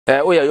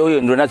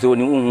oya ndro na se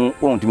oni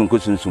ntimi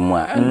nkosunsumu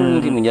a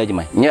ntimi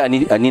nyajima nya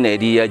ani na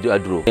edi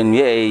aduro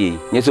enye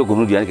nye so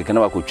gonu duane keke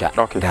na wakotwa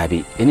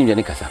dabi eni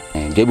duane kasa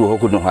debi ho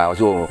kodu ho a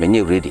so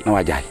menye ready na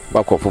wajai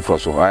wakọ foforo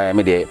so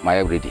me de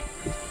my ready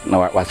na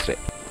wasre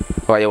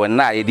oya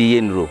wona edi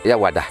yenro ya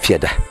wada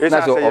fieda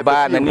na so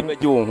oba na ni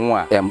meji wo ho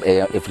a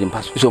efiri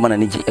mpaso so mana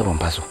ni ji e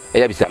mpaso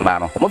ya bisa ma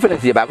no mo fele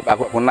tie ba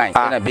ko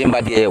 9 na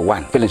bemba de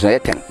 1 fele so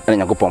 10 na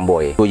nyakopon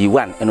boy so yi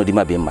 1 eno di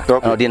ma bemba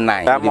eno di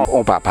 9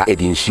 on papa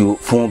edi nsuo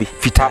fun bi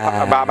fita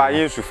baba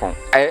yensu fun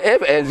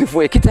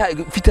enzifo kita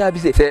fita bi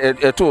se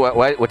to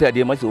wata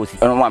de ma se osi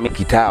eno ma me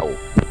kita o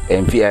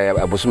emfi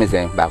abosume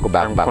sen ba ko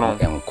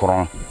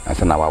enkron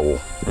asana wawo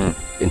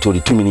enti di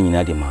TUMI ni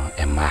nyina de ma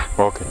emma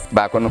okay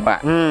ba ko no pa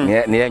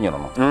ne enyono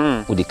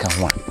no odi ka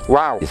ho a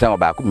wow isa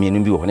ba ko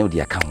mienu bi wo ne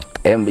odi aka ho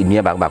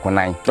emia ba ko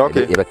 9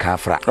 e be ka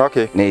afra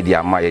na edi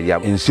ama ye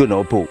dia ensuo na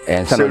opo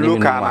ensana ni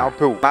na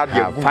opo na de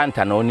agu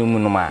fanta na oni mu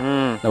no ma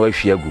na wa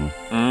hwia gum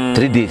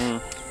 3 days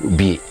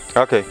bi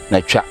okay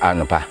na twa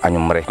anopa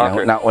anyumre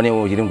na oni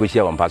wo yiri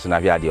ngohia wo mpaso na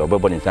hwia de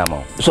obebo ni sama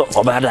so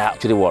obada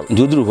chiri wall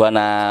nduduru ho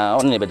na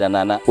oni be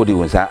dana na odi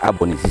wonsa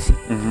aboni sisi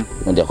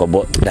ndi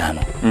akobo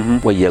dano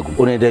wo yegu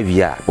oni da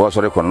via wo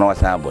sore ko no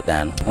wasa abo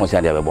dano wo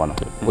sia de bebo no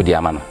odi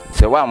ama no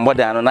se wa mbo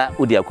dano na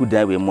odi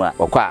akudan we mu a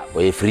wakwa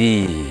o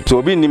free so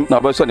obi nim na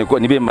obo so ne ko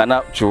ni be ma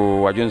na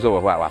chu wadwunso wo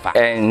ho a wafa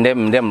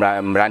ndem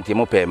mranti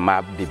mo pe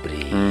ma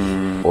bebre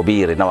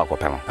obi yire na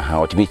wakopa no aha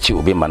otimi chi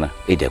obi ma na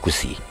edi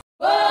akusi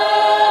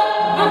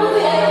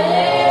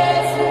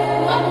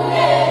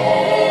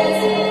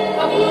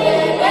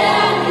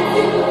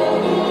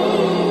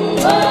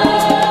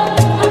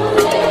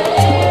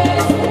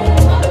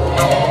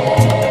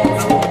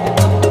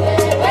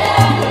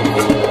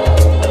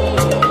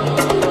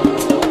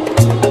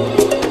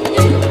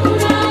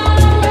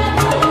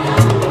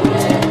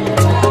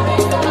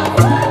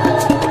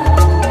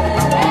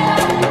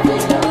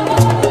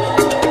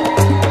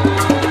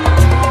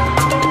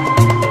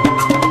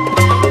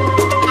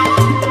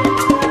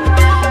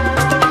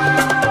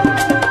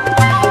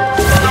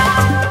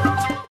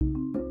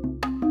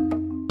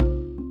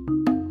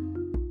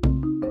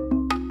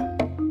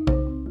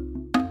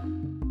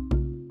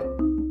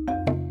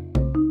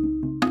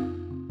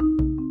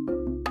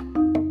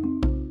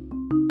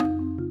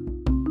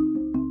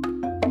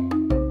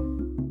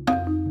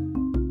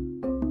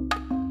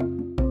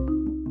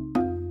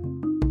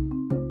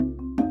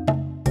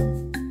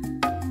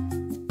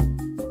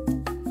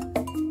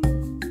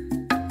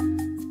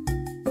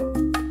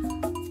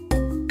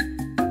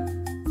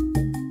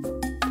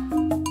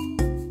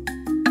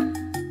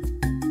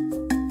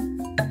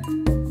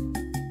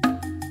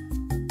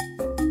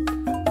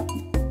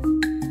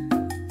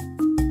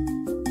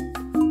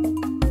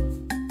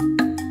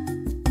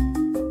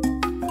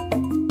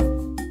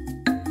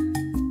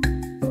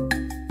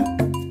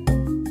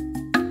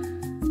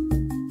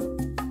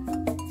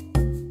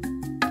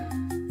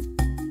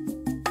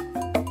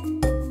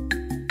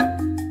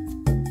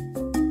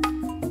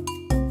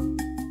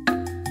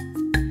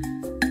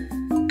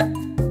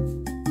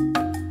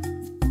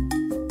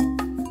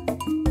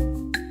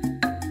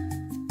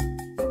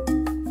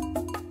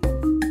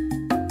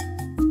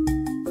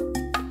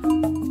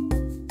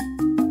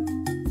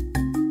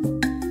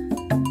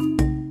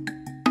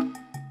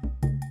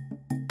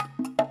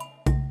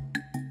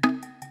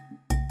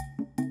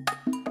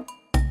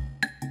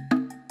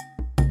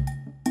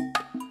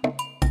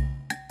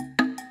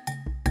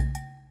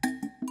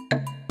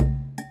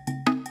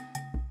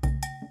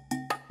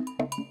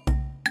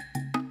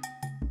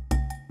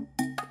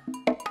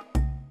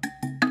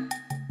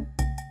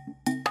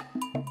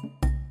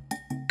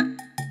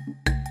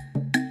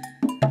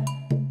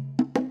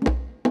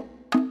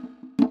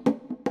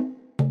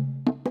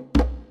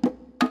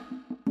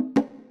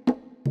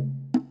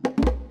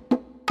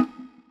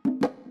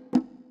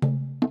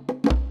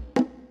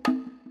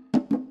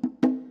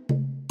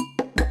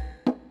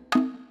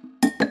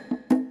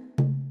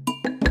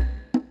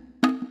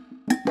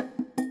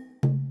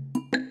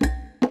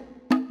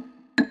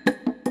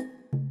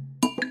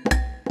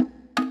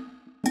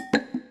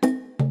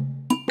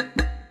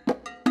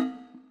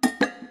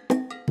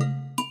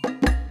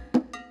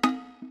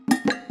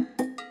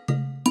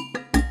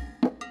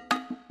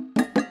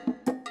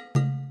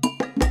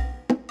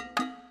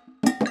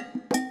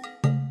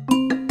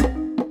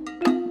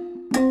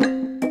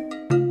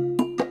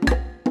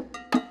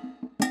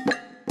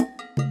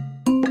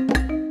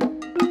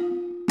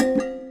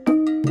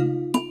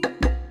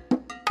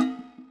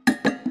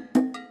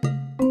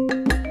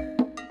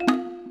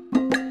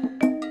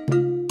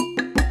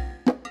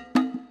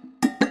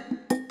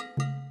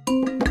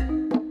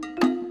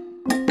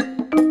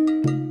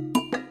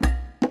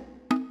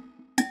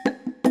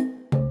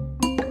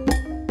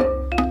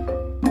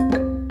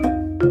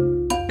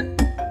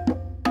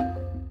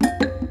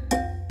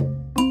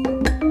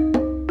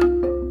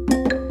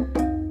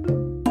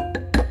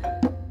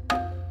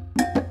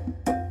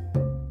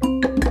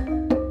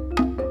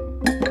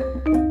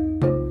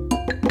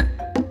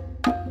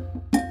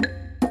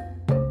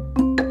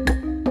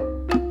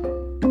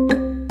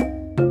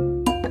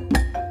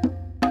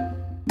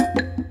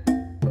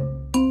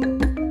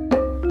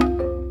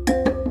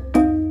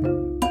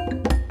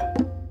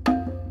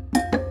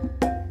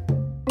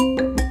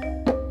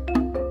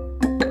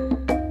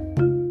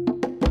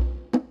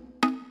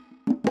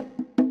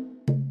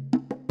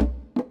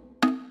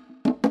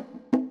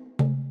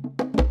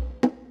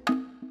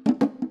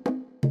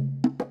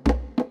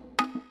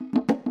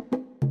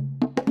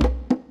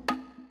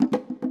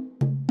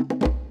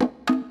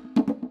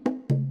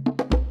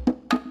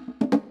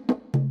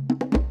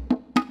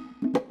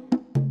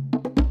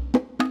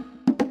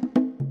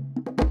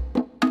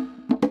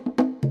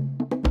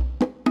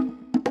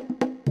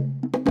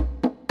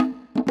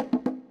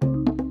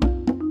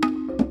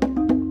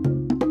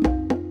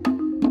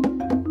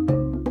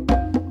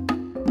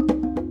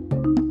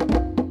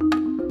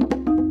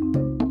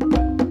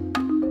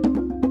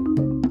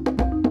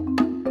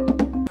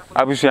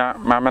Abusua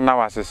mama na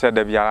wase se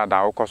da biara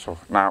da wokoso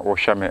na wo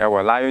hwe me e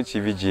wo Lion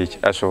TV GH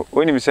eso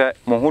onim se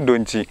mo ho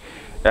donti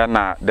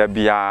na da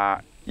bia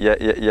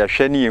ye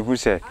hwe ni yehu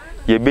se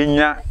ye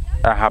benya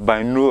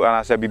ahaban nuro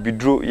anasa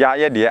bibiduro ya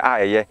ye de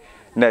a ye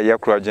na ye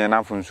krogen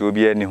na mfunso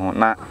obi ani ho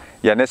na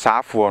ye ne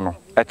saafo no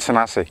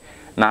etena se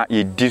na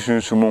ye di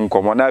sunsumu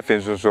nkomo na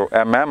afenso so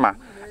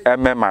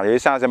emema ye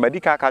sanse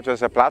medical catch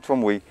se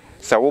platform we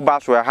se wo ba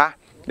so ha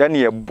then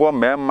ye bo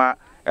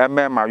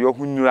emema yo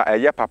hunura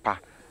eye papa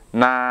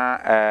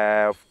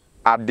na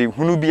ade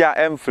hunu bia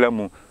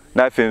emflamu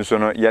na afenso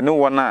no ye ne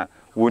wona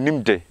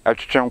wonim de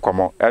atwetwe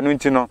nkomo enu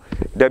nti no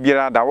da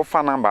biara da wo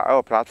fa number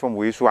our platform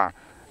we so a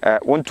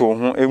wonto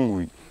ho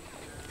enwu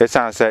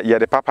esanse ye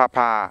de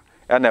papa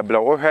na bla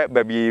wo hwe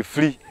ba bi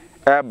free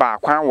ba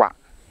kwan wa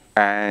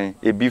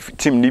ebi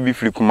team ni bi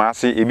free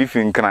kumase ebi fi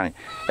nkran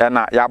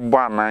na ya bo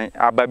anan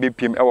aba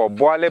bepiem wo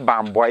boile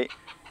bamboy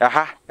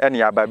ha na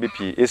ya aba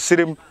bepi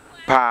esirim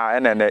pa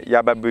na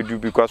ya ba bedu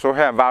because wo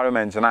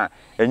environment na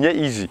enye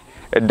easy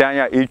dan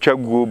ya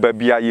etwaguo ba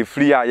bia ye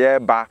free a ye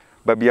ba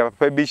bia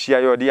papa bi hia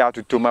ye odi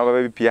atoto ma ba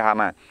bepi ha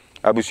na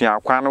abusua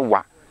kwan no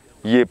wa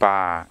ye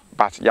pa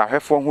but ya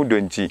hwefo hu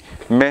donti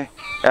me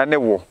ene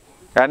wo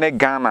ene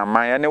Ghana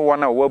man ene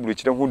wona wo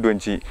abruchire hu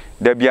donti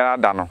da biara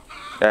da no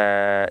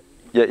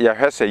ya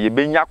hwese ye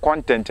benya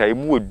content a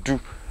emu odu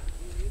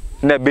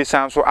na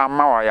besan so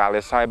ama wa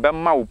yale sai be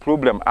ma wo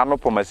problem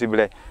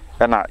anopomasibele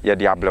na ye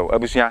de ablew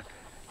abusua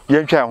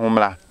ye ntwa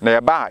homla na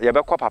ye ba ye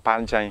be kwa papa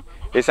nchan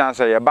esan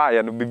se ye ba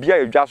ye no bibia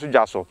ye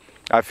dwaso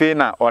afi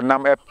na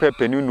onam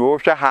epepenu no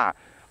hwe ha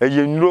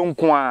ye nnuro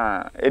nko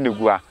a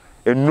enegua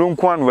ennuro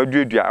nko a no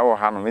aduadua e wo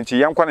ha no nti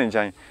ye nkwa ne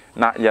nchan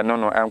na ye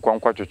no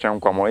enkwa twetwe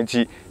nkwamo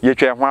nti ye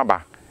twa ho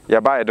aba ye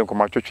ba ye de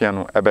nkoma twetwe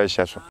no ebe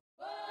hye so.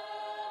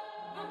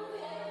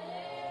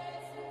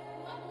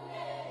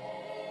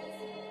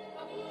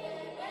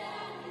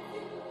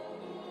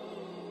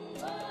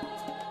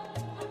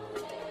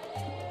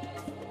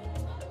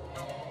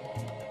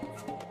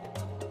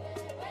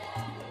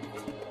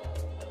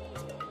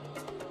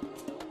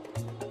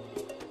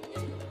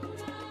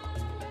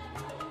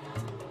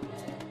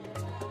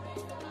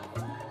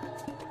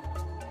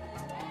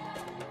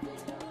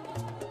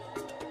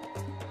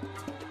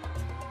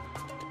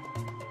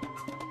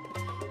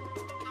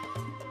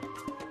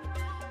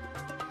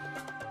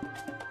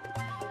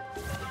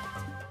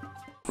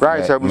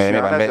 Right, so me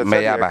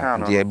ya ba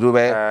die bru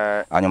be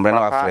anyomre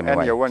na wa frame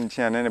wa ye won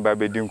tia ne ba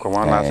be di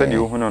nkomo na se de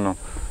ohunu no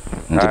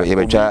nti ye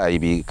betwa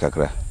ayi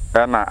kakra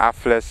na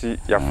aflesi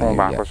ya fon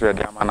ba ko so ye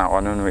de ama na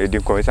ono no edi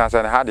nkomo isa se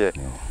ha de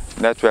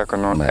network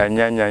no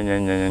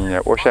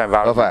enya o hwe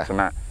environment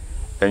na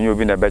enyo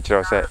obi na be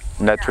kire se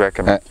network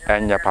no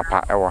enya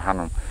papa e wo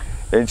hanom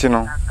enti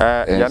no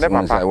ya ne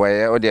papa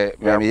we o de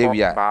me ye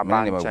wi a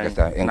me ne ma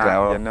kasa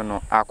enkra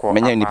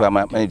menya nipa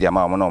ma ne dia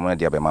ma no mo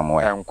dia be ma mo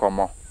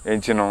enkomo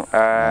enti no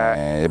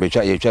ye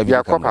betwa bi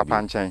akọ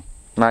papa nchen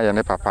na ye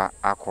ne papa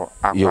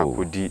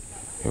akodi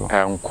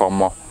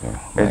enkomo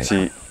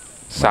enti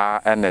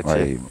sa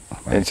eneti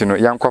enti no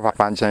yankọ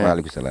papa nchen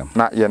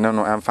na ye ne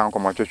no emfa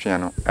nkomo twetwe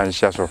no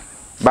enhye so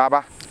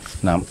baba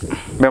na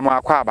memo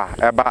akọ aba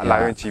eba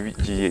Lion TV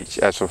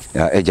GH eso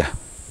ya eja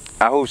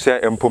aho se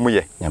empomu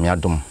ye nyame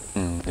adom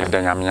ye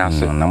da nyame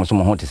ase na mo so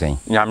mo ho te sen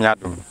nyame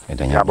adom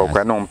ya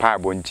bokwa no mpa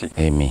abonti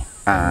emi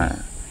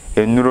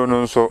enuro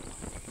no nso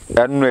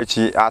enu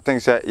echi I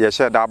think say ye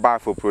share that bar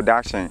for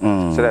production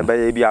say be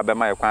ye bi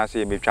abema ye kwan say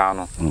ye metwa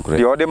no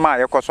the other man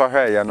ye koso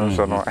hwe ye no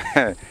so no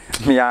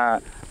me ya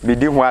bi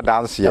di ho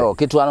dance ye o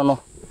ketua no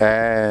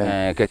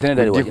ketene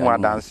da di ho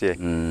dance ye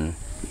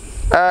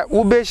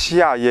wo be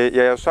hia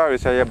ye sorry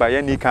say ye ba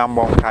ye ni kan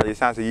bon ka ye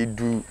san say ye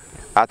do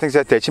I think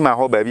say techi ma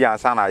ho ba bi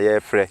ansa na ye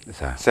frɛ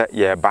say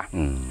ye ba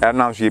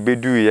na so ye be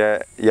do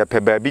ye pe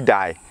ba bi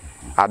dai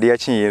ade ye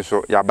chi ye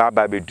so ya ba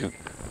be do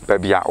ba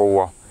bia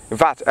owo. In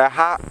fact,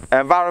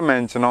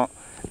 environment no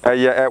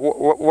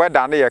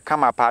weather na ye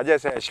kama pa je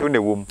say hwe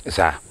na wom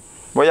sa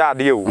mo ya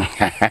ade o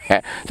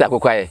sa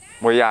kokwae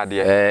mo ya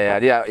ade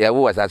ade ya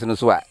wo wasase no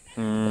so a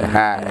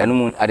enu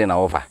mu ade na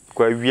wo fa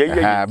kwa wie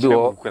ye bi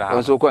wo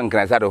nso ko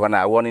nkran sa do ho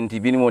na wo nti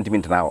bi ni mo ntimi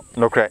ntena ho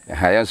no kre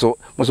ye nso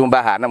muso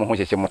ba ha na mo ho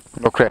hyehye mo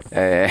no kre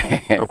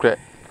no kre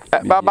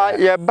baba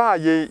ye ba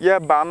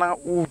na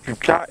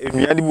utwitwa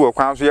enua ni bi wo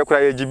kwan so ye kura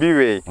ye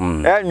gibiwe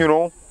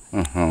enwuro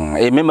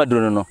mema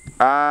duro no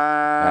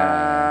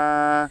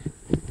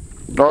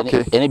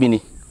okay ene bi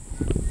ni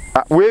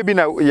we bi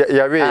na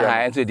ya we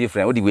ya enso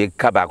different wo di we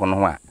ka ba ko no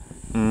ho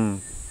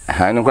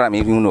a no kura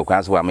me hu no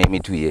kwan so wa me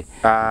tuye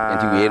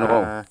enti we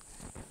no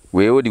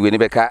we wo di we ni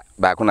be ka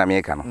ba ko na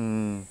me ka no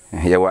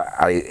ye wa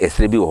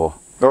esre bi wo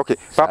okay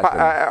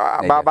papa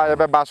baba ye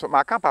be ba so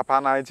maka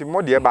papa na enti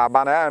mo de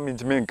baba na ya me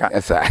ntimi nka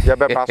ye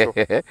be ba so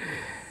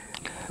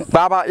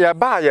baba ye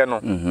ba ye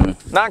no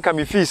na nka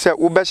me fi se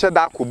wo be hye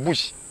da ko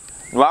bush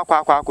no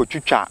akwa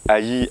twitwa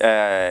ayi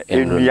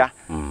enua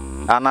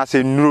ana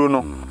se nuro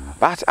no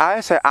but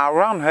I say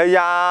around her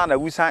ya na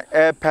wusan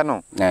pe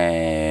no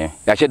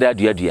ya hye da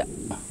dua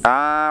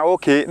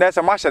okay na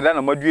se ma hye da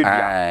na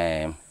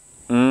madua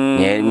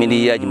nye me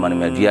di ya jima na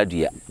madua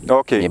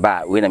Okay. Me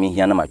ba we na me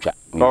hia na matwa.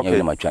 Me hia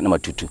na matwa na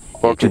matutu.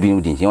 Tu bi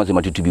mu din hia won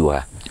matutu bi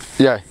wa.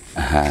 Yeah.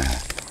 Aha.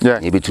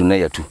 Yeah. Ye betu na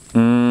yatu.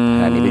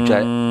 Na ne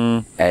betwa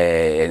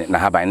na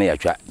haban na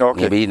yatwa.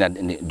 Okay. Ye be na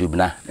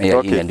dubna. Na ye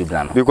na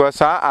dubna no.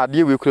 Because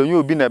ade we kura nyu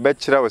obi na be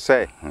kire we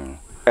say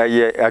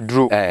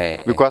aduro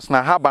because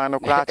na haban no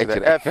kura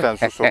kire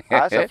efenso so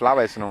as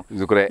flowers no.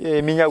 Zukure.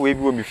 Ye minya we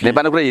bi o mi fi. Ne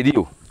ba no kura ye di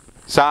o.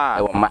 Sa.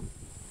 E wo ma.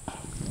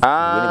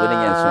 Woni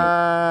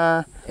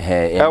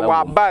nyanso.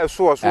 Wa ba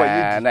so ye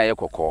di. Na ye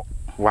kokko.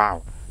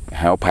 Wow.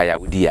 Opa ya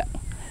udi ya.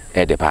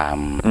 De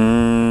pam.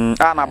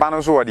 Na ba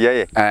no so wo de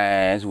ye.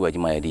 So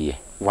wajima ye di.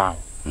 Wow.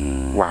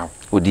 Wow.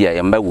 Udi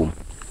ya mba wom.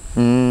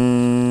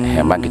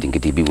 Marketing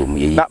bi wom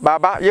ye. Na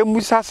baba ye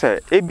musa se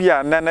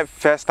ebia na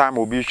first time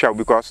obi hwa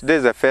because this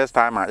is the first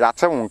time ya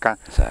te wonka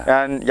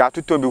and ya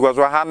tuto because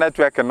we have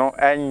network no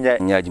enye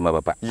nyajima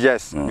papa.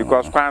 Yes,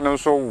 because kwan no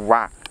so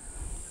wa.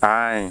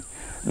 Ai.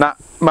 Na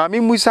mami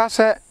musa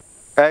se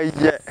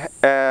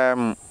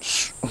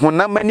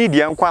honamani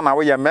dia nkwa na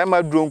wo ye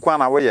mema duro nkwa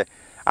na wo ye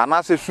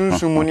anase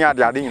sunsumu ni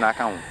ade ade nyina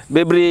ka ho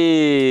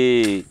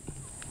bebre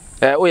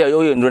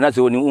oya ndro na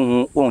se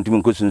woni won timi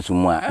nko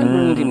sunsumu a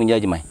ndro timi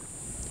nyajima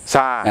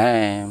sa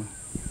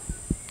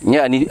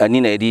nya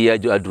ani na edi ya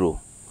aduro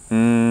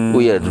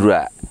oya aduro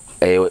a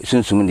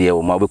sunsumu de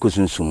wo ma be ko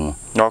sunsumu.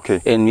 Okay.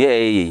 En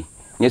ye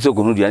nya se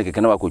ko ndu ya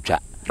keke na wakotwa.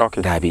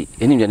 Okay. Dabi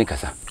eni mja ni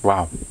kasa.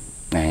 Wow.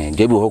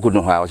 Debi ho ko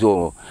no ha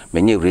so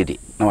menye ready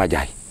na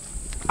wajai.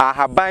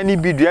 Ahaban ni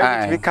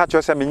bidua mi catch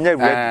yourself menye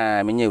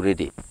ready. Menye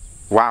ready.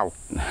 Wow.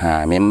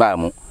 Me mba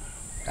mu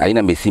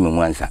ayina mesi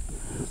mu ansa.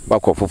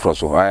 Wakọ foforo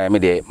so me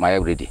de my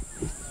ready.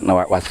 Na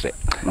wasre.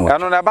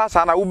 Eno na ba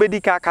sa na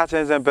ubedi ka catch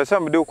yourself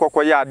person me de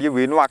kokọ ya ade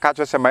we no catch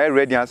yourself my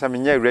ready ansa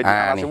menye ready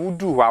na say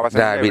wudu ho awase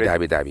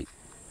ready. Dabi.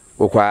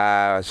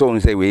 Okwa so on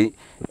say we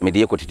me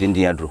de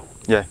ekotitindin adro.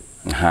 Yeah.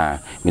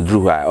 Me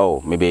dru ha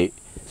me be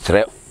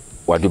sre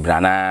wadu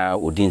brana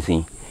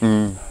odinsin.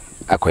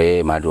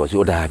 Akoye madu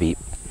so dabi.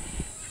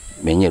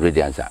 Menye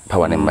ready answer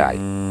power number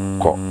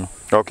ko.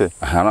 Okay.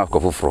 Na ko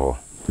foforo.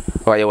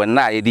 Oye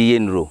wona ye di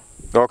yenro.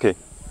 Okay.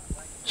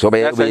 So be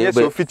yes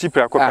so fiti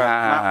pra ko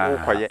na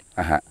okoye.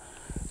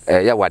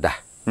 Ya wada.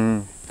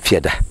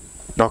 Fieda.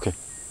 Okay.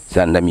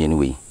 Sanda mi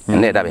anyway.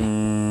 Na da be.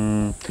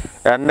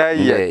 Na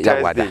ye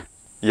ya wada.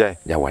 Yeah.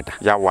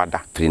 Ya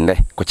wada. Frinde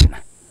ko china.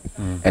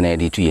 Na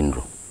di tu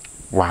yenro.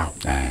 Wow.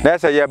 Na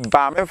say ye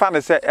ba me fa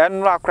ne say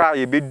enro akra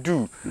ye be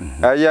du.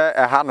 Ye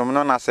hanom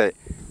no na say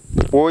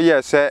o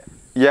ye say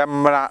ye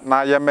mra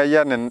na ye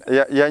meye ne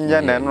ye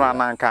nye ne enro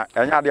ananka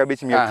enya de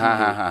obetimi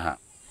atu.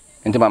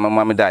 Nti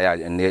mama me da ya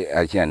ne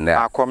achi ne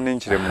akom ne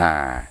nchire mu.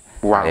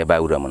 Wow. E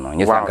ba wura mu no.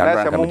 Nye sanka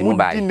bra ka me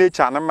ba. Di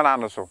nature na mra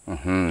no so.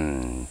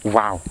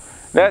 Wow.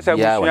 Na say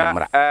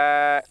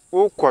busua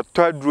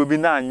ukoto aduro bi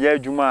na anya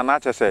adwuma na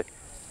che say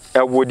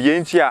wodie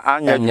nti a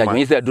anya adwuma.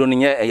 Anya say aduro no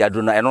nye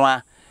aduro no eno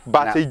a.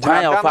 But e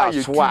jina na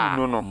ye tu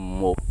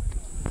no.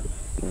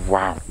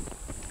 Wow.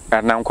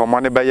 Na nkomo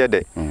ne be ye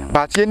de.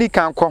 But ye ni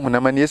kan ko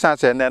honama ni san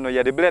say na no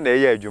ye de ble na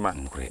ye adwuma.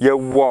 Ye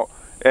wo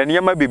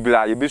eniyama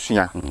bibla ye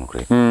besua.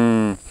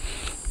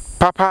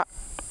 Papa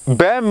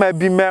be ma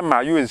bi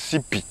mema you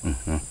nsipi.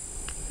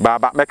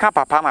 Baba me ka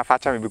papa na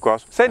facha me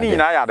because say ni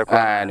na ya de ko.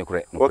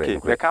 Okay,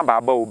 me ka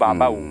baba o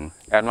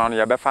eno no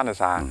ye be fa ne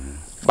sa.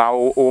 Ba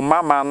o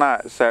mama na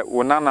say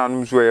o nana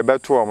num so ye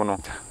beto o mo no.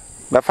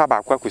 Be fa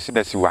ba kwa kwesi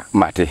na siwa.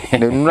 Mate.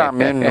 Ne nura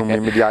me no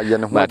me dia ye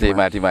ne ho.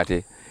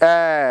 Mate.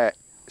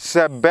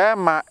 Se be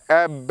ma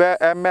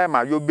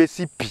mema yo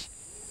besipi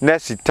na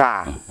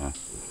sita.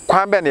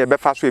 Kwan be na ye be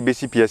fa so e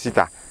besipi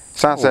sita.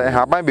 Sanse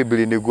haban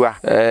bebele negua.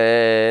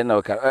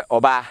 No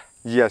oba.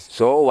 Yes.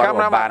 So what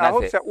oba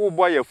na say wo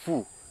boy ya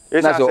fu.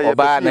 Na so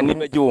oba na ni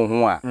meje wo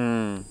ho a.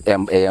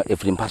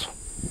 Efrim paso.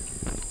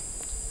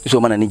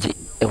 So mana ni ji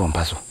e won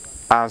paso.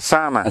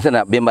 Ansana.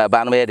 Ansana bemba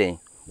ba no be den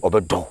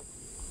obedo.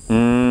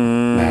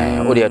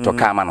 O de to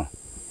kama no.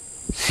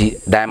 Si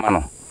diamond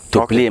no.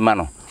 To play man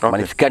no.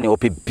 Man sika ni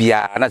ope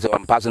bia na so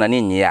on paso na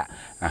ni nyia.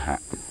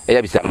 E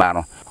ya bisa ma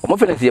no. O mo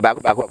fele si ba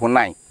ko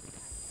 9.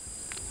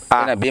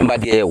 Na bemba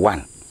de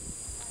 1.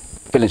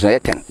 Feelings na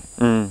 10.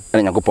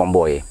 Na nyakopon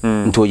boy.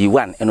 Nto yi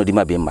 1 eno di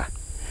ma bemba.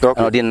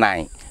 Eno di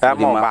 9.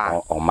 Odi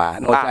ma oma.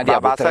 No sa di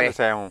abotre.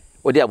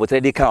 Odi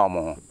abotre di ka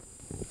omo.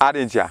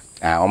 Adentia.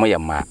 Omo ye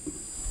ma.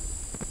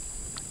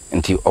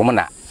 Nti omo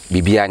na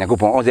bibia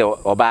nyakopon o se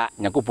oba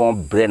nyakopon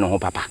bre no ho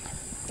papa.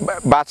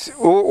 But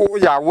o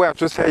ya we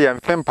to say ye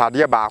mfem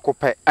pade ba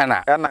akopɛ.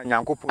 Na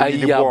nyakopon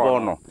di bo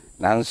no.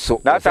 Nanso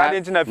na fa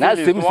adentia na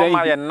feelings no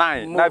ma ye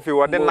 9. Na fi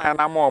wo de 9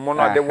 na ma omo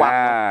no de 1.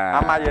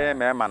 Ama ye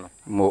mema no.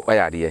 Mo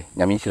oyade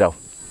nyame nhira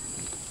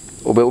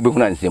obe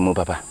huna nsemu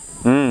papa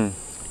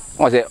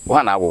o se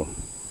wa na wo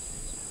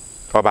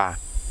oba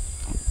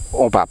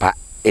o papa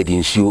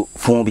edinsuo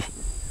fun bi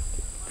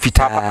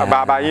fita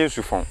baba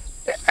yesu fun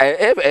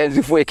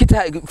enzifo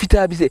ekita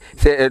fita bi se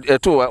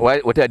to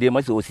wata de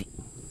ma se osi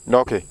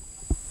okay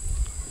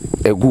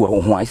egu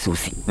wo ho ase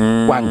osi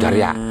wan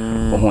gare a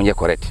wo ho ye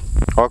correct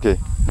okay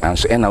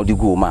anso ena odi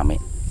gu o mame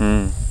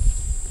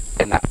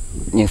ena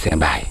nyin sen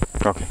bai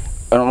okay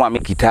eno mame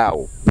kita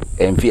o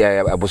emfi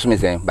abosome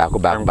sen baako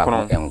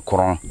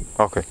enkron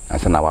okay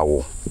ansa na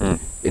wawo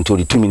enti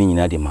odi tumi ni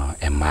nyina de ma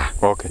emma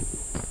okay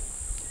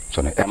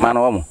so ne emma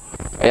no mo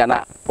eya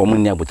na omo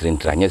ni abotire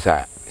ntra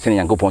nyesa se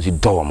Nyankopon si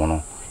do mo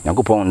no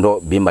Nyankopon ndo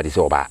bimba de se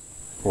oba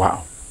wow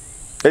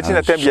eti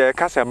na tembia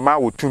ka se ma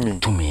wo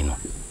tumi no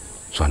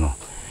so no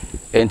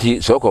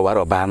enti so ko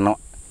waro ba no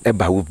e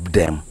ba wo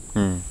dem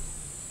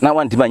na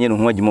wanti ba nye no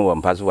ho adwuma wo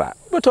mpa so a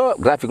beto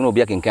graphic no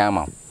obi akenkan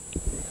ma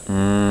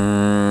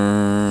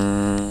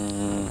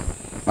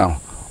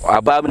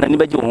aba na ni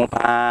baji ho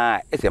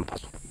pa ese mpa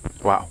so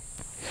wow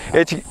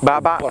eti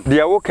baba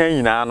dia wo kan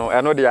nyina no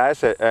eno dia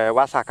ese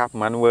wasa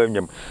kapma no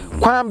wanyam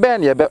kwan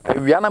ben ye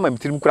wia na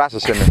mamtirim kura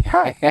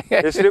hyehyɛ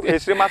ne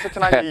esire ma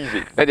setena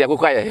easy na dia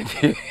kokwa ye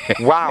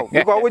wow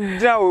because we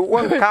dia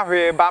won ka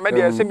hwe ba me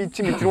dia se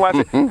mitimi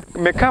wase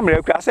me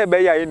camera kura se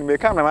be ya ye me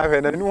camera ma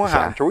hwe na ni ho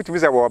ha twa wutimi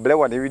se wo ble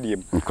wo na video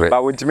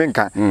ba wontimi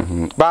nka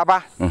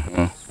baba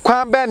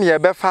kwan ben ye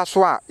be fa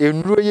so a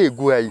enuro ye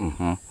egu ayi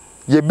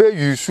ye be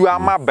yusu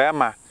ama ba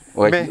ma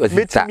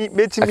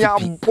metimi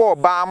abo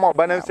ba ma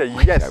oba na say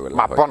yes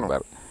ma bono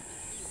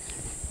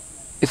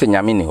ise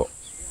nyame ni ho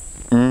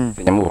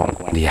se nyame ho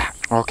nko dia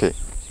okay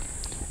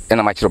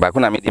ena ma chiro ba ko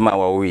na me di ma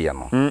wa we ya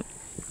no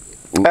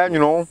you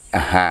know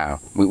aha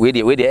we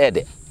dey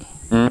ede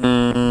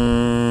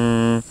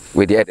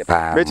we dey ede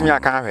pa metimi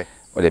aka hwe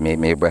o de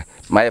me ba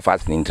my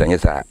fast ni ntranye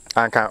sa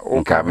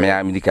anka me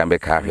am di kan be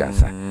ka hwe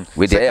asa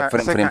we dey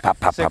frem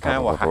papa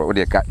o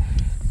de ka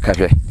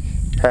hwe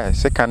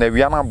se kana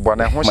wi ana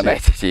bona ho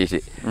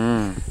hye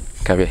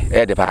kabe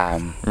de pa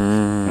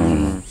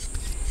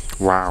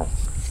wow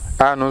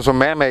anu so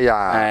meme ya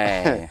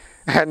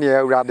ani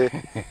awrade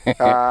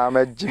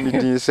ma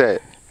jimidi se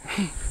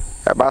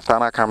e ba ta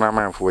na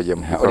cameraman fo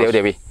yem o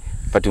de be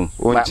patum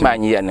ma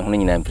nyi ya ne ho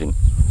nyina mprim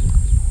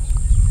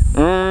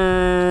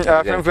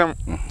frem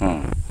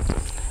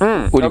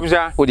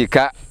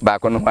odika ba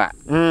ko no ha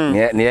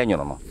ne ya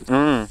nyono no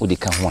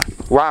odika ho a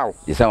wow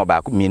yesa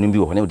ba ko mienu bi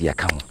wo ne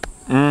odika ho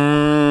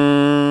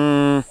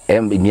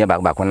mia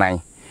ba ko nan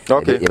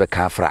okay ye be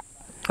ka fra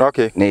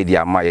okay na idi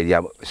ama ye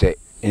dia se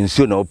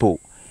ensuo na opo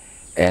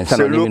ensa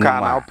na oni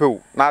na opo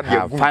na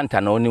dia gum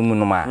fanta na oni mu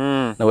no ma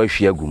na wa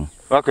hwia gum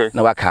okay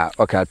na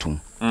waka tum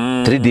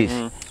 3 days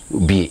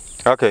bi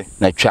okay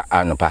na twa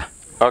anopa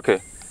okay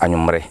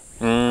anwumre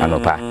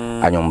anopa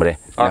anwumre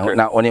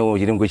na oni wo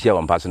yiri ngohia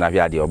wo mpaso na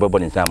hwia de obebo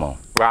ni nsama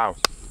wow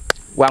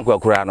wanko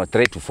akura no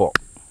 3 to 4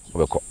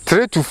 obeko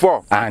 3 to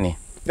 4 ani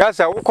ya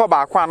se wo ko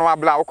ba kwa no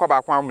abla wo ko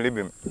ba kwa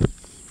amlebim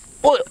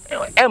o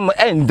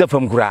da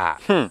fam kura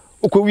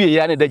uko wie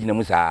ya ne da gina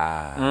musa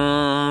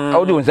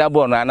awde wonsa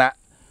bo no ana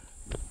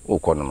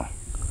uko no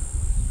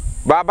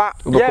baba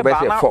ye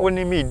ba na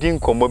oni mi di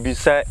nkomo bi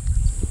se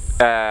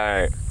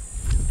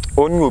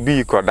oni obi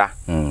ikoda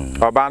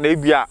oba na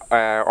ebia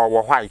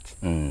owo white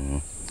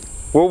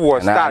wo wo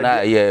star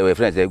na ye we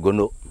friends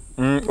gono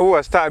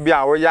wo star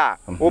bia wo ya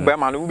wo be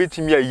ma no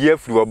betimi ayi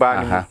afiri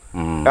oba ni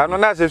eno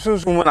na se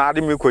sunsun na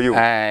ade me koyo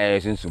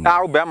sunsun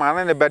na wo be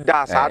ma na be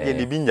da sa ade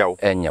ni bi nyawo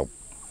enyawo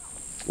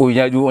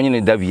onyaju onye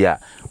ne davia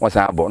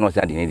wasa abo no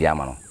sa de ne dia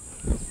ma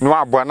no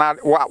abo na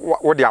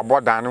wo de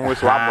abo dan no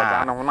so abo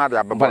dan no na de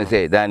abo pa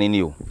say dan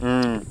ni o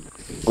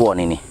wo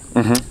ni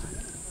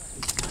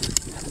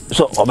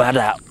so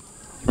obada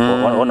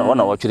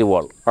ona watchiri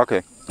wall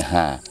okay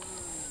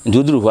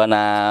nduduru ho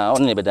na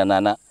ona ne beda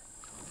na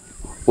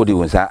odi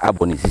wonsa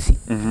abo ni sisi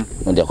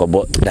onde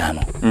akobo dan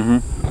no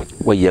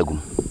wo yagum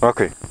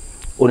okay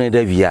ona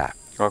davia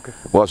okay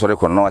wo sore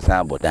kono na wasa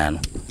abo dan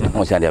no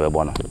wo sa de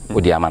abebo no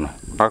odi ama no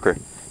okay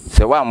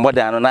se wa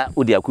mboda no na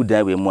odi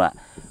akudan we mu a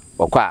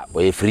okwa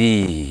o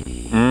free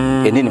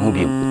eni ne ho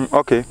bi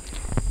okay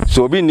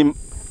so obi nim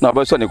na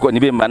obeso ne ko ni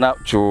be ma na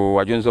chu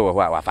wadwunso wo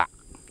ho a wafa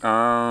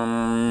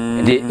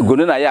de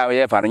gono na ya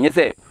we fa no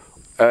nyese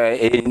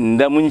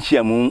ndamu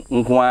nchia mu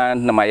nkoa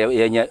na ma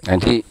ye nya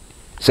anti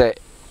se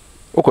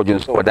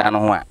okodwunso wodan no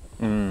ho a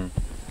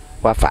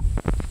wafa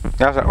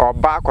ya se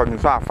oba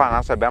kodwunso afa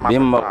na se be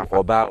ma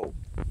oba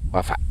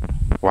wafa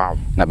wow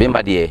na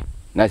bemba de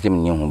na sim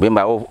nyi hu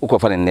bemba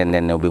ukofa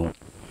ne obehu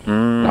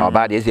na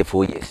oba de ese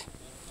 4 years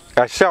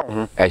a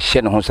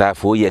hye no ho sa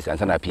 4 years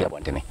ansa na pia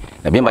bontene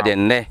na bemba de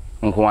ne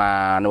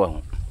nkoa na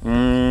wahu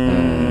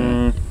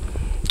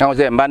na wo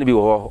se mba ne bi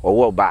wo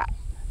owo ba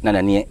na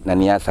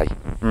nani asai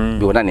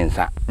bi wo na ne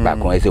nsa ba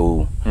ko ese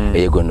wo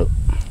eyegono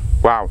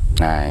wow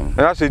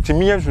na se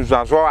timi ansusu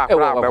aso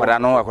akora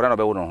no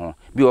be wo no ho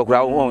bi wo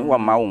kura wo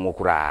ma wo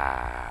kura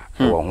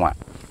wo ho a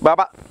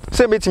baba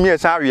se metimi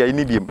esa awe ya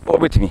ni biem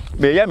obetimi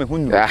me ya me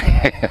hunu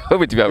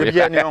obetimi awe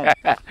ya ni no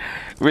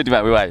obetimi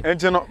awe wai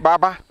enti no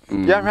baba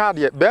ya hwa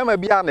de be ma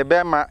bia ne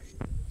be ma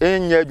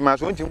enya adwuma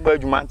so nti mba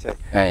adwuma nche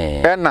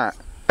na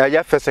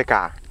ya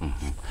physical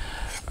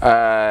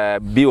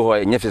bi ho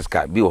nya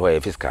physical bi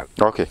ho physical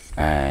okay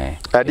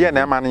ade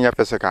na ma nya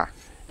physical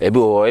bi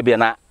ho e bi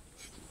na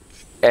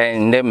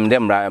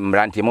ndem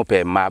mranti mo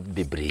pe ma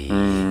bebre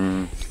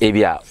e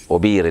bia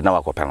obi yire na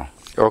wakope no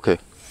okay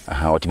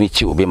otimi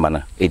chi obi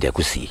mana e dia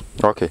kusi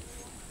okay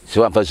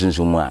so amfa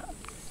sunsun mu a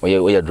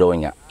oye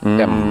drawnya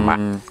emma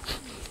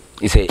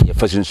ise ye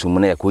fasunsumu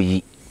na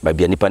yakoyi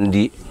babia nipa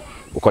ndi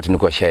ukote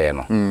niko share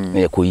no na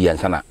yakoyi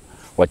ansana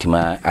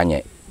watima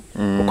anye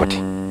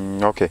ukote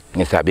okay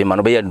ni sabe ma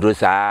no be ya ndro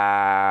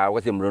sa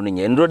wose mro no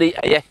nye ndro de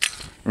aye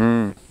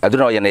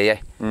aduna oye na ye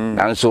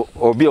nanso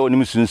obi a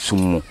onim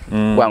sunsumu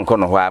wa nko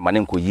no ho a ma ne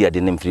nkoyi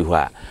ade ne mfiri ho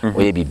a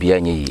oye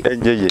bibia nye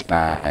yi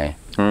na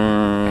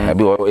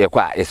abi ye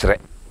kwa esre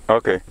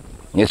okay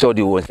nye so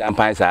di wo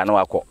sampan sa na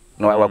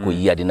wako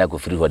yi ade na go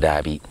firi ho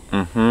da bi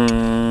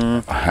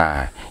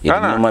aha ye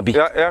no bi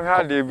ya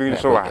ha de bi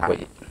so wa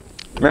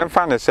men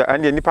fan say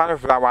and the nipa no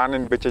fla wa ne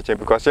be cheche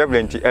because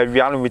everything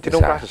awia no meti no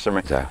kwa hwehwe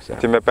me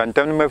ti me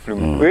pantam no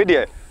mafiri we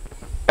de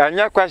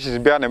anya questions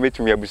bia na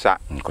metumi abusa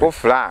ko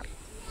fla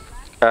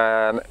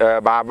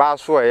baba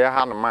so ye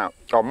ha no ma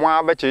omo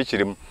aba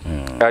chechirim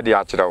e de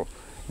akirawo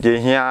de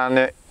hia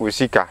ne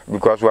osika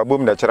because wa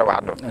bom da kire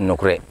wa do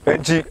nokre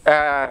enti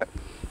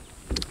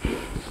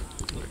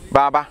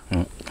baba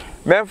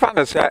men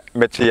fan say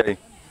metiye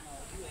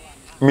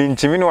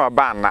mintimi no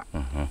abana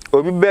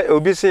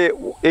obi say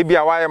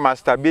ebia why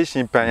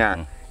masturbation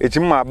pan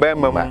etim ma ba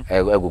mam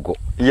agugo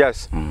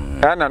yes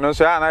and no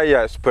so na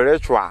ya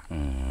spiritual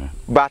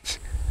but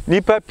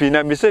nipa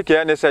pina mistake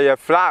ya ne say ya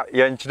fla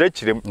ya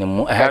nchirechirem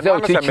ha say o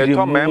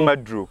chichirem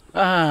maduro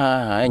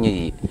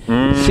anyi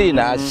see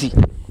na si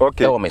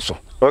okay e wo me so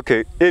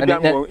okay ebia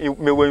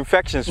me wo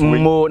infections we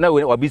mo na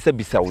we obisa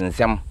bisa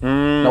wonsam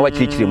na wa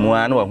chichirem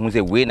a na wa hu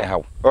say we na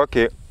hawo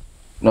okay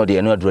no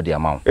de no adro de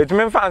amount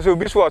etime fan say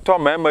obi so oto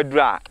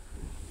maduro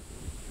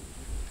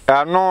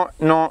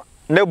no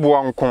ne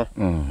buonko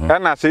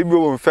na say bi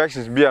wo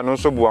infections bia no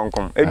so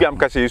buonko ebi am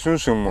ka say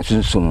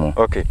sunsumu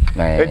okay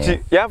enti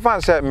ya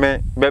fan say me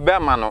bebe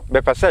ama no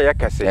be pese ya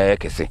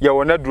kese ya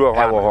wona duro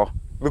ho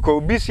because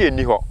obi si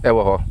eni ho e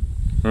wo ho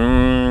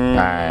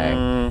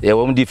ya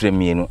wo different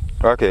mienu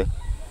okay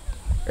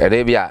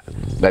ere bia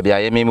babia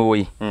ye meme wo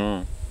yi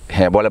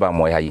he bole ba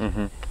mo ya yi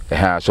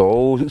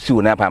so si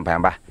wona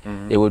pampamba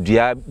e wo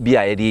dua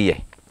bia ye di ye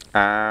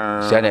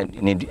se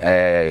ni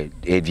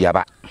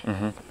diaba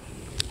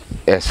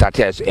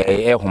satia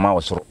homa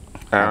osoro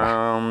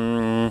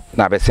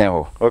na besen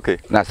ho okay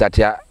na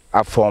satia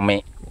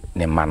aforme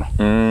ne ma no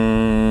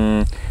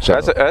so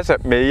asa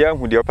me ya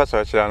hu de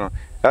opasa chira no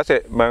asa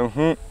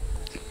manhu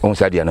on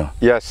sadia no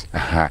yes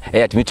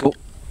atimitu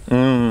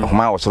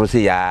homa osoro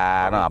se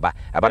ya na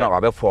aba na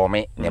obe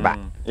forme ne ba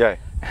yeah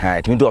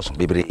atimitu oso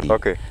bebre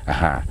okay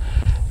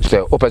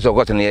so opasa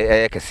got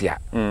ne kesia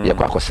ye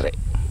kwa kosre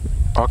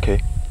okay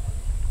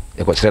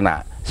e kosre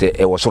na se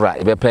e wosoro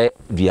e bepe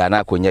duana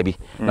akonya bi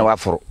na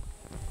waforo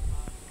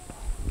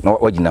na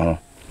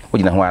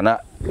wagina ho ana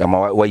ama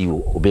wayi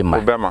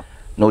obema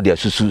na odi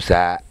asusu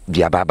sa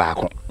duaba ba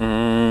ko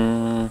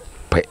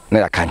pe na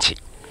ya kanchi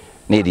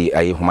na di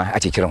ayi homa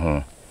achekere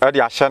ho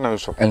adi ahya no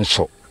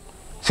enso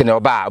se ne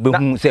oba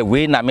obehu se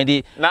we na me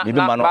di bibi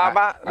ma no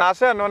baba na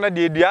se no na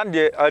di duan di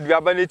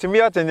aduaba ni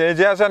timi atenye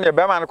je se ne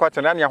bema no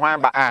kwatena ne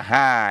hwan ba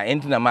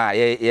enti na ma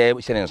ye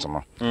hyene nso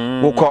no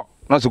wokọ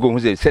no so go hu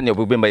se ne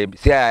obebemba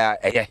se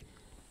eye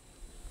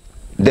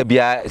da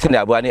bia se ne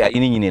aboa ne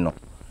ayini nyini no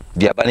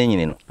dia ba ne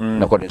nyini no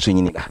na ko nso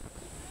nyini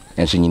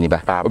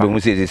ba obehu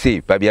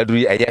se ba bia duru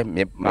eye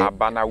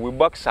baba na we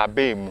box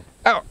abem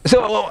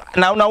so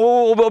na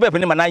wo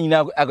obepene ma na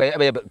nyina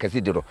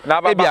kase diro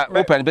e bia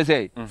open be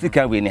say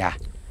sika we ni ha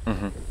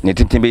ne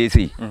tintin be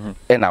yesi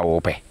e na wo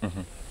pe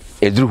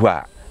eduru ho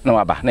a na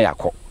waba na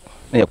yakọ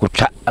na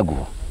yakotwa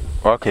agu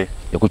okay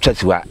yakotwa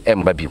siwa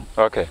emba biom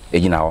okay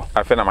ejina ho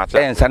afena mate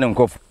ensa ne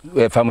nko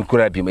fam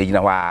kura biom ejina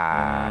ho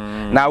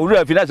na wuru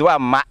afina se wa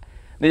ma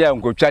ne ya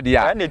nkotwa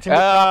dia ne timi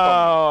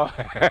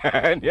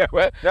ne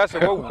we na se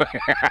wo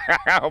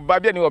ba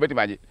bia ni wo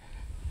betimaje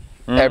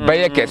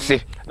baye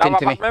kese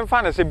tentene men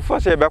fa na se before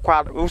se be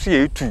kwa o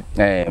se etu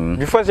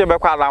before se be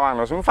kwa lawan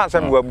no so mfa se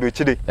me wabdo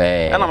chide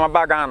na ma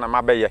baga na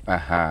ma beye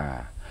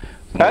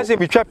ase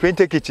bitwa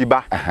print kiti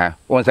ba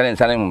won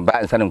sane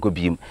mba sane nko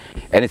biem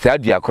ene se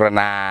adua koro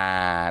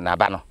na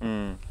ba no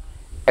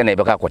ene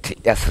be ka kote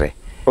yasre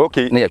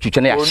okay na ya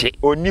twitwa na ya hye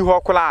oni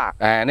ho kola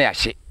na ya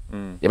hye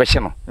ye be hye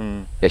no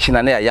ya hye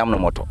na ya yam no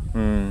moto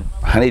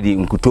hane di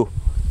nkuto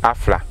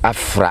afra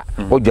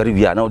o dware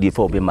wi na o di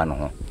fa obema no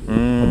ho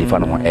o di fa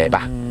no ho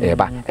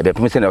eba ebe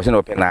pumi se na o se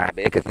no pe na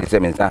be ke se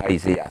men san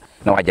haisi ya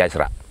na wa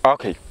jasra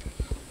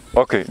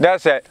okay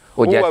that's it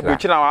wo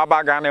abuchi na wa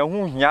baga na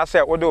hu hia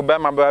se wo de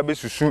obema ba be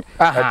susu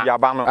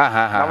adiaba no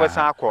na we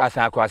san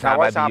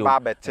akọ ba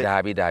beti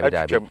dabi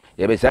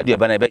ye be sa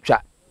adiaba na be twa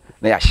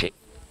na ya hye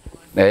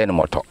na ye no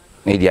moto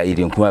na dia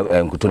ide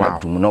nkuto na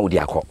tumu na odi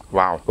akọ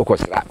wow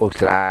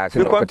okosra se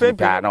no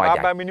kwata na wa ja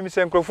aba minim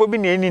se nkrofo bi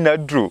na eni na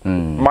duro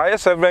ma ye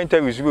several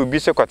interviews bi obi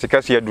se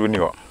kwatika se duro ni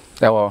ho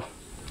ewo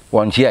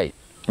won chi ai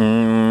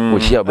o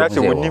chi obi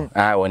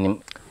wonim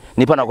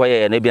nipa na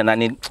koye na bia na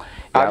ni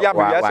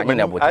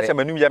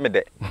asemanum ya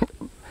mede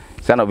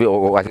sana obi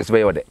wasese be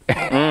yode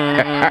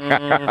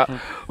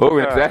o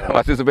we say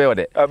wasese be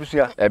yode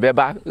abusia ebe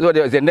ba so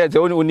de ze neze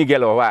oni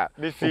gelo wa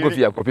ko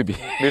fi akopebi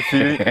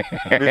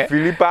me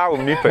fili pa o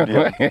ni pedi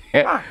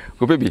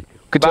kopebi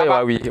Kito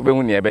ya we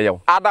hu ne ebe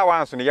yo. Other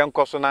ones no yen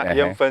koso na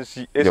yen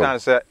fancy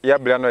esanse ye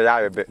bre no ya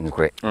yebe.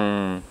 Nkure.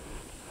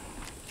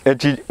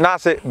 Enti na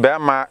se be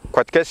ma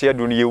kwatkese ye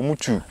do no ye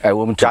mutu.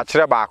 Wo mutu. Ya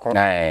kire ba ko.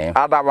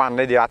 Other one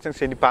ne dey I think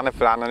say nipa ne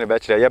fla no ne be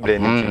kire ye bre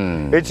ni.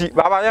 Enti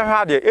baba ye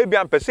ha de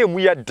ebia mpese mu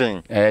ye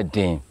den.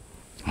 Den.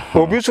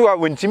 Obi so a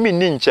wontimi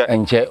ni nche.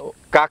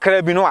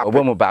 Kakra bi no ape.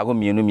 Obo mu baago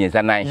mienu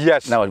miensa nine.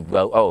 Yes. Na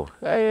oh.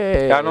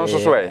 Ya no so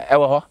so e.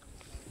 Wo ho.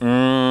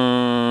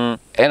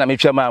 Na me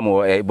twa ma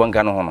mo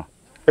bonka no ho no.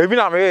 Ebi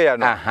na me ye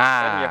no.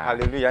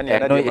 Hallelujah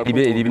na no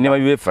edibi ne ma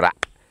we fra.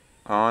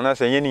 Na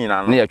se ye ni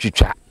na no. Na ya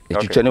twitwa.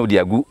 Etwitwa na odi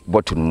agu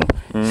bottle mu.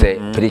 Se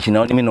prediction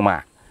na oni mi no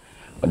ma.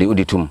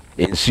 Odi tum.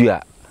 Ensu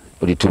a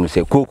odi tum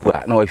se koku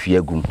a na wa hwie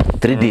agum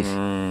 3 days.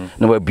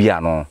 Na wa bia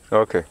no.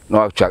 Okay. Na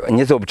wa twa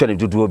nyese obi twa ne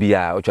duduo bi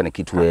a o twa ne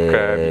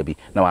kitwe bi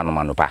na wa no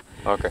manopa.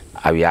 Okay.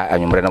 Awia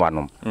anwumre na wa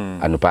no.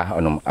 Anopa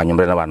onom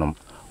anwumre na wa no.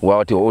 Wa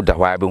wote o da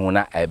hwa be hu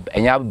na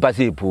enya ba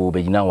se po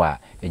be gina wa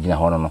egina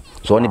ho no.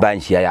 So oni ba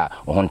nhia ya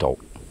o ho ntaw.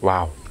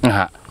 Wow.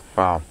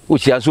 Wow.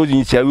 Uchi aso di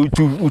nhia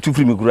utu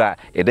free mi kura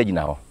e da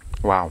gina ho.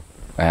 Wow.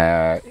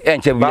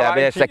 Enche bi ya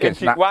be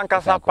seconds na. Wan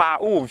kasa pa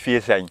o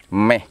mfie sen.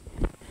 Me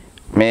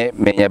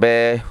ya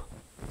be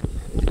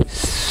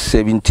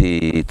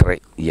 73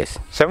 years.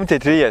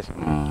 73 years.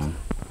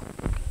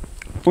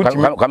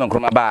 Come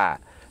on ba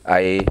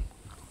ai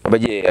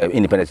obeje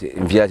independence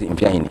mfia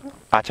hini.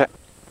 Ache.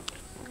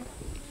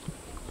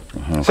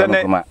 So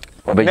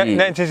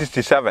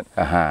 1967.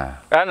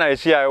 And I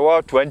see I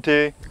was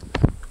 20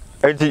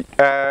 80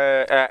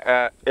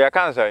 ya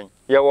can say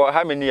you were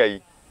how many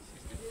years?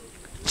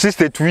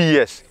 62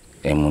 years.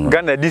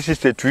 Ghana this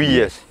 62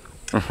 years.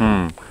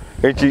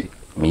 80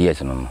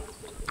 years no.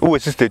 Who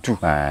was 62?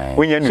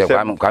 When you say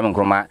come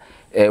Nkrumah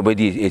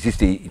obedi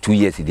 62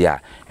 years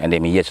there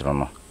and me years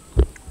no.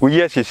 We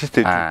years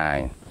 62.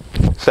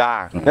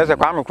 Sir, there's a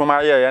Kwame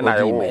Nkrumah here na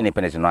you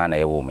independence no na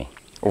you me.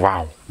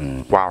 Wow.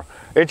 Wow.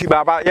 Eti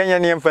baba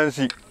yen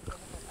fancy.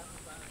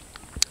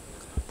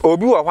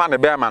 Obi wo hwa ne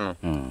be ma no.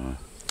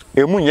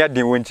 Emu nya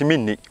den wontimi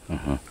ni.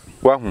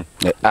 Wa hu.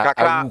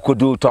 Kakra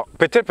kodo to.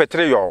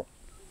 Petre yo.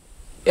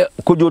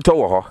 Kodo to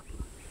wo ho.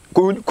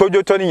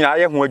 Kodo to ni nya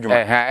ye hu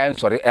adwuma.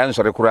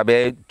 Ensori kura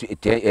be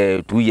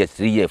 2 years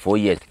 3 years 4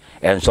 years.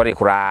 Ensori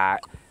kura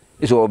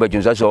iso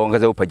obejunso so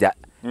ngaze opaja.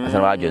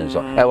 Asan wa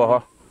adwunso. Wo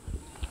ho.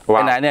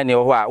 Wa na ne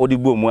wo ho a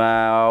odigbo mu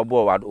a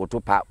obo wa oto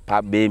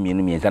pa be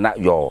mienu miensa na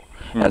yo.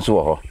 Enso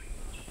wo ho.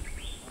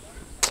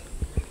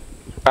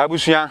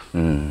 Abusuya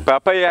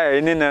papa ya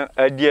eni na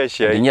adi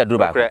ahia nya duro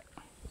ba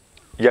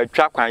ya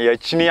twa kwan ya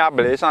chini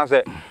abele san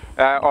se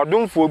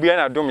odumfo bi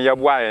na dum ye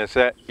boa ye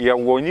se ye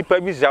wo nipa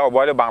bi sia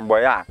obole bambo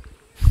ya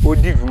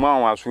odi dwuma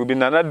wan aso bi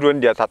na duro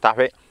ndi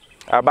tatahwe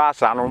aba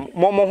asa no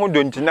momo ho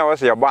donti na wo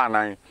se ye boa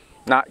nan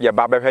na ye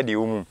ba behwe de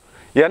umu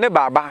ye ne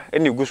baba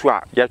eni gusu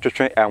a ye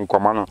twetwe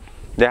enkomo no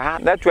de ha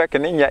network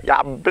ne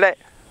ya ble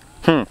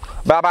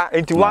baba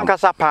enti wan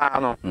kasa pa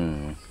no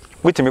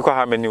which me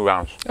how many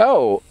rounds?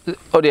 Oh,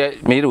 dear,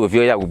 me with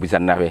you, I will be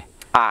Sanabe.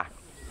 Ah,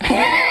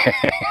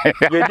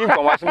 you didn't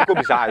come as you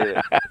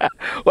beside.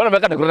 What am I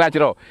going to go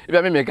natural? If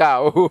I make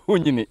out, who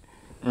you need?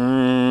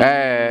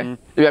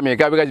 If I make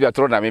out because you are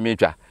thrown at me,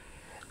 Mitra.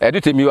 I do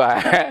to me,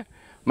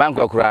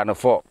 Manco Curano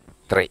 4,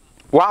 3.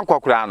 1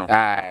 Cocrano,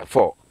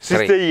 4,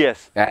 60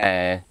 years.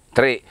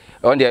 3.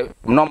 On the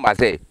number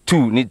say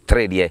 2 need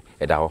 3 years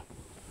at all.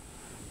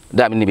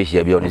 That means be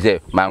here beyond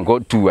say man go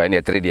 2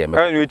 and 3 day.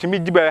 And you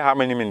meet by how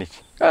many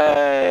minutes?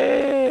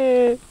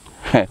 And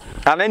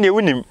then you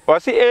win him. Or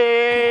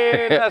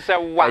say, that's a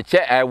watch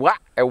a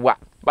what?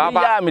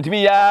 Baba, meet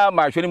me,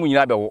 my training when you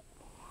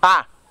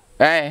ah,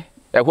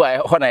 a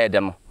honor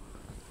them.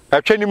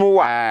 A training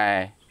more,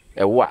 a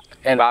what?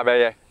 And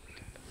Baba,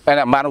 and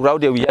a man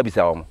round there we have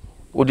some.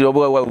 Would you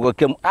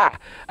welcome? I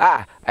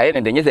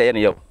ain't the yes, I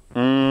any.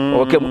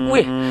 Okay,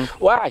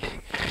 why?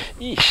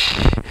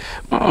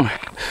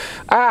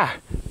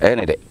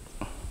 Any day.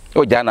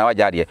 Oh, Jana, what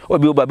Jadi? Oh,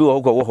 Bill Babu,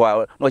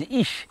 no,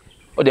 ish.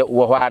 Oh, the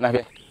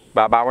Wahana.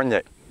 Baba, one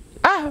yet.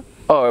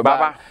 Oh,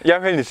 Baba,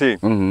 young Henry say.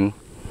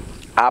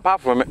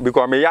 Apart from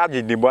because me yard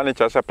the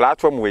bonnet as a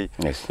platform way.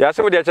 Yes,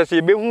 so there's a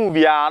see who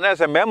be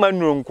as a member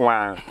room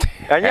quan.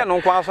 And you know,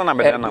 Quanson,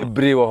 I'm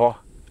brave.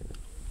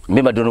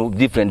 Remember, don't know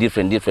different.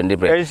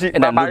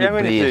 And I'm not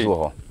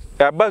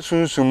a bus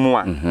soon some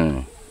more.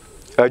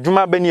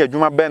 Juma beni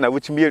juma bena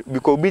which me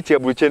because biti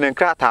abruche ne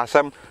krata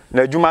asam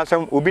na juma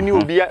asam obi ni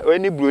obi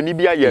any broni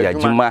bia ya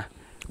juma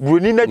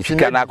broni na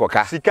twina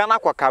sika na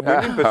kwaka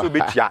broni peso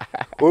betia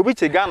obi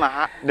che Ghana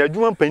ha na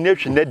juma mpani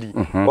atwina di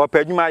o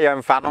pa juma ya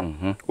mfa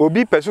no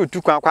obi peso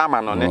tu kwan kwa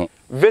ama no ne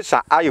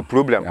visa ayo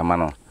problem ama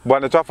no bo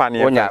ne to fa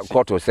ne onya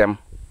koto sem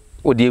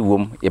odi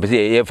ewom ye pese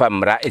ye fa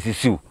mra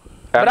esisiu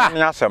mra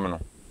ne asem no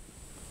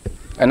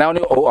na oni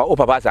o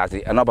papa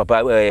sase na papa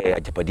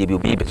ajapade bi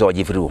obi pese o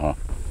jifiri ho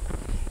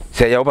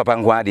say your papa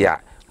ngwa dia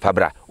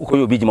fabra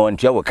ukoyo bi jima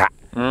wontua woka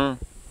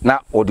na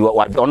odi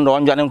on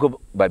nwane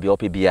ko babi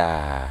ope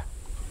bia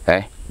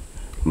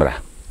mra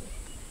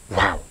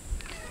wow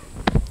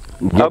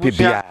ope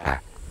bia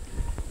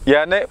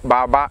ye ne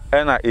baba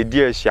na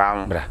edi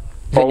ahia bra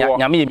se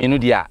nyame minu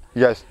dia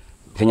yes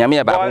se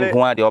nyame ba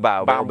nko a de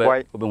oba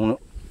obehunu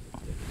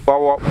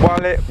wo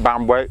bole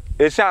bamboy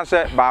esian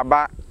se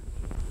baba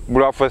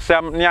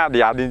blofosem ni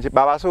ade nti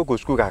baba so ko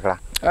school kakra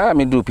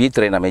me do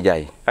P3 na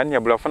mejai anya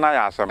blof na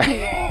ya asem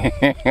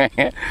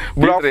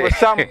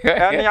blofosem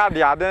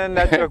ani ade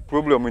na check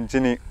problem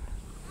ntini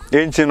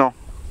enti no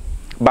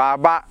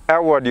baba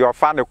ewo de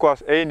ofa ne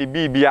course ni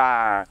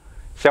bibia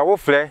se wo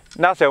fre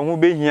na se hu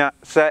behia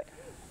se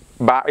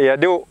ba ye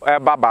de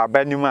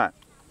baba ni ma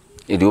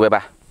edu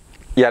beba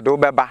ye do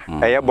beba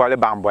eye bole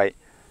bamboy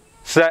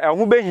se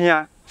hu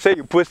behia say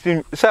you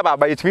posting say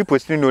baba it me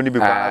posting no ni be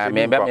kwa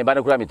me ba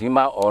na kura me timi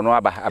ma ono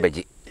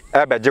abeji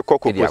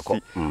koko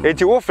posti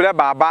enti wo fre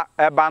baba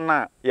eba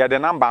na ye de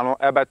number no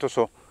ebeto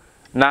so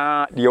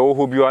na de wo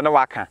ho bi o na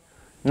waka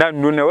na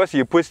nu na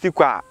wasi posti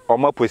kwa o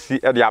ma posti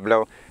e de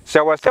ablew se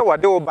wo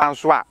de wo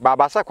banso a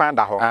baba sa kwan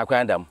da ho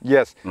kwan dam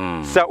yes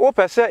se wo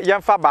pese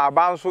yemfa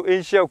baba nso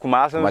enhia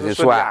kuma asen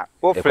so ya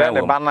wo fre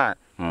ne ba na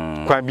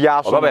kwan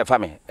bia so baba fa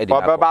me e de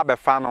baba be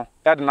fa no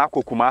e de na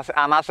kokuma asen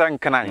anase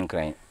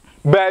nkran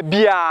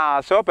Babia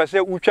so pese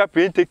utwa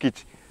plane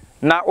ticket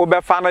na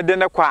obefa no de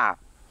ne kwa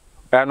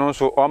eno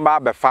so omba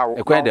befa wo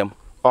ekwedem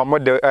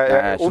omode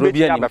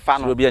obia befa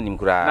no obia nim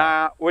kura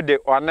na ode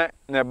one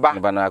ne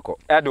ba na akọ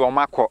e de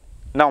omakọ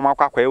na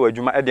omakọ akọ e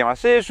wadwuma e de ma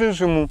se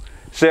sunsumu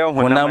se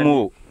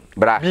honamu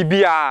bra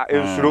bibia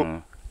ensuro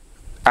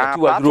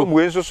atu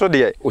mu enso so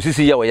de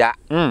osisi ya oya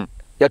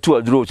ya tu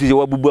aduro osisi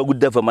wa bubu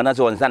agudafa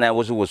manase wonsa na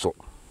woso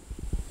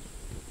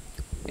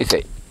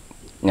ise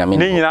nyame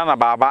ni nyina na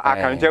baba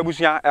akanta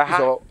abusia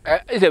so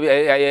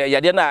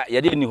yade na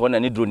yade ni ho na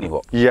ni dro ni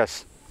ho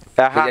yes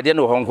yade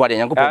no ho nko de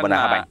yankopɔ bana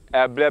haban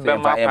eblebe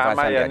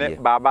ma ye ne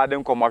baba de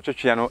nkomo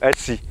twetwe no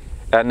asi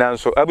na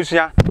nso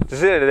abusia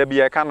se de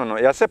bia ka no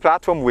ya se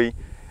platform we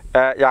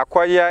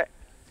yakoye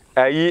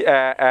ayi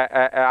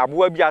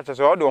aboa bi atese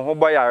o de ho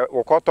boy ya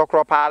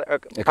wokotokro pa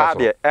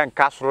de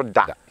enka soro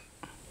da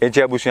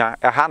eje abusia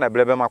ha na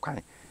eblebe ma kwan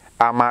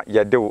ama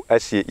yade wo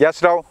asi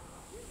yesraw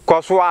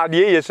koso ade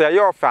ye se ye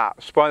ofa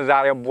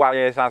sponsor boa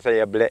ye san se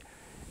ye ble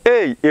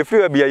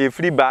efri bia ye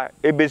free ba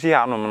ebesi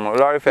ha no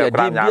lorry fair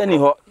bra nya ni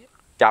ho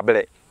ya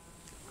ble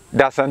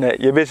dasane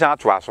ye besi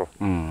ato aso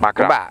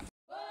makra